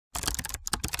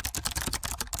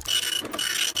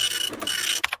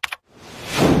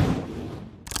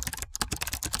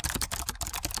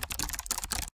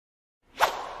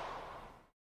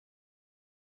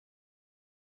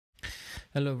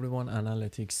Hello everyone,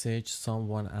 Analyticssage.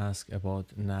 Someone asked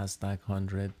about nasdaq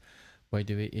 100. By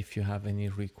the way, if you have any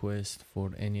request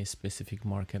for any specific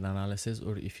market analysis,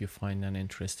 or if you find an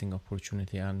interesting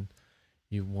opportunity and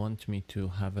you want me to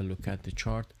have a look at the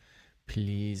chart,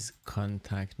 please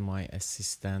contact my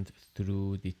assistant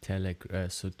through the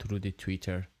through the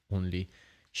Twitter only.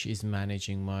 She is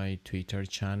managing my Twitter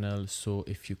channel, so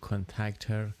if you contact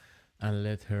her and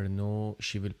let her know,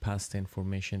 she will pass the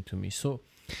information to me. So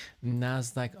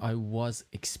nasdaq, I was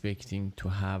expecting to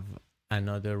have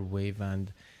another wave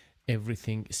and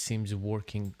everything seems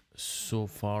working so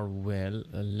far well.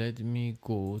 Let me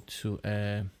go to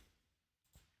a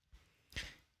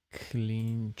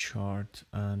clean chart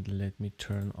and let me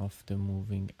turn off the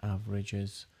moving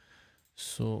averages.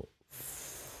 So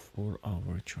for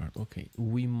our chart, okay,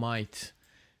 we might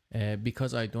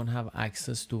because I don't have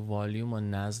access to volume on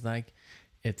nasdaq,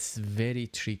 it's very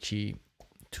tricky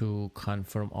to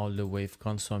confirm all the wave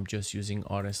counts, so I'm just using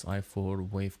RSI for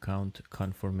wave count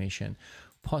confirmation.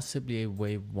 Possibly a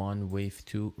wave 1, wave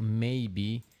 2,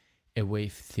 maybe a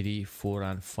wave 3, 4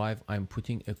 and 5. I'm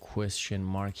putting a question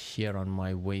mark here on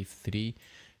my wave 3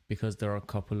 because there are a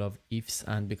couple of ifs,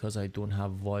 and because I don't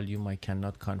have volume I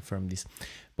cannot confirm this,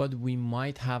 but we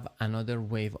might have another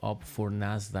wave up for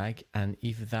nasdaq, and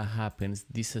if that happens,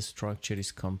 this structure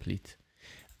is complete.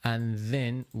 And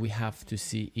then we have to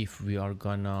see if we are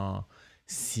gonna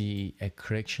see a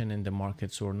correction in the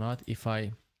markets or not. If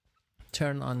I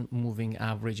turn on moving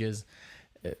averages,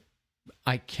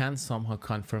 I can somehow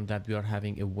confirm that we are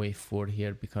having a wave 4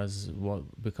 here because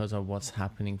of what's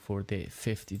happening for the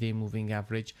 50-day moving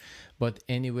average. But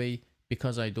anyway,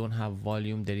 because I don't have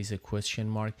volume, there is a question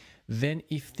mark. Then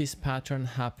if this pattern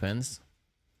happens,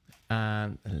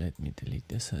 and let me delete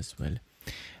this as well,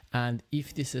 and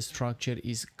if this structure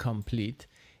is complete,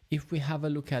 if we have a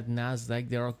look at nasdaq,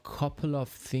 there are a couple of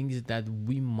things that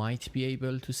we might be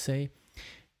able to say.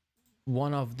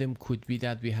 One of them could be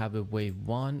that we have a wave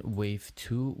 1, wave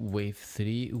 2, wave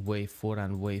 3, wave 4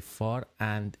 and wave 4,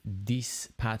 and this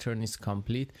pattern is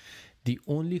complete. The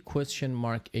only question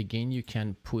mark again you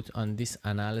can put on this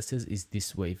analysis is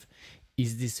this wave.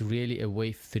 Is this really a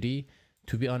wave 3?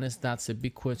 To be honest, that's a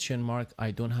big question mark.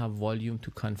 I don't have volume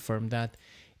to confirm that.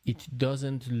 It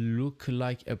doesn't look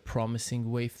like a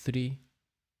promising wave 3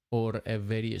 or a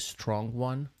very strong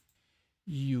one.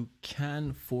 You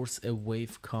can force a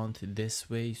wave count this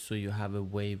way, so you have a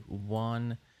wave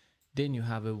 1, then you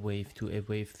have a wave 2, a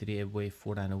wave 3, a wave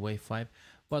 4 and a wave 5,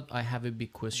 but I have a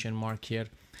big question mark here.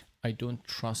 I don't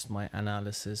trust my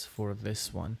analysis for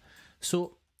this one.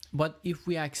 So but if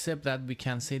we accept that, we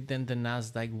can say then the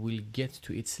nasdaq will get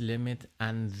to its limit,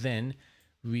 and then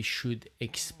we should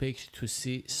expect to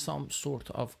see some sort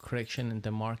of correction in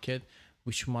the market,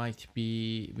 which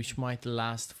might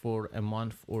last for a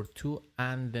month or two,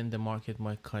 and then the market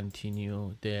might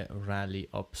continue the rally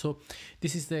up. So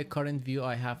this is the current view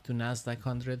I have to nasdaq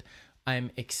 100.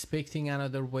 I'm expecting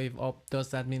another wave up.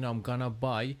 Does that mean I'm gonna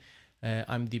buy?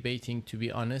 I'm debating, to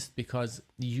be honest, because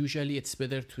usually it's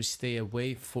better to stay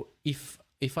away. For if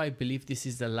I believe this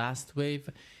is the last wave,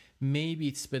 maybe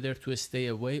it's better to stay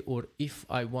away, or if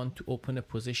I want to open a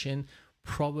position,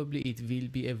 probably it will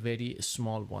be a very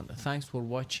small one. Thanks for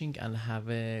watching and have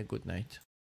a good night.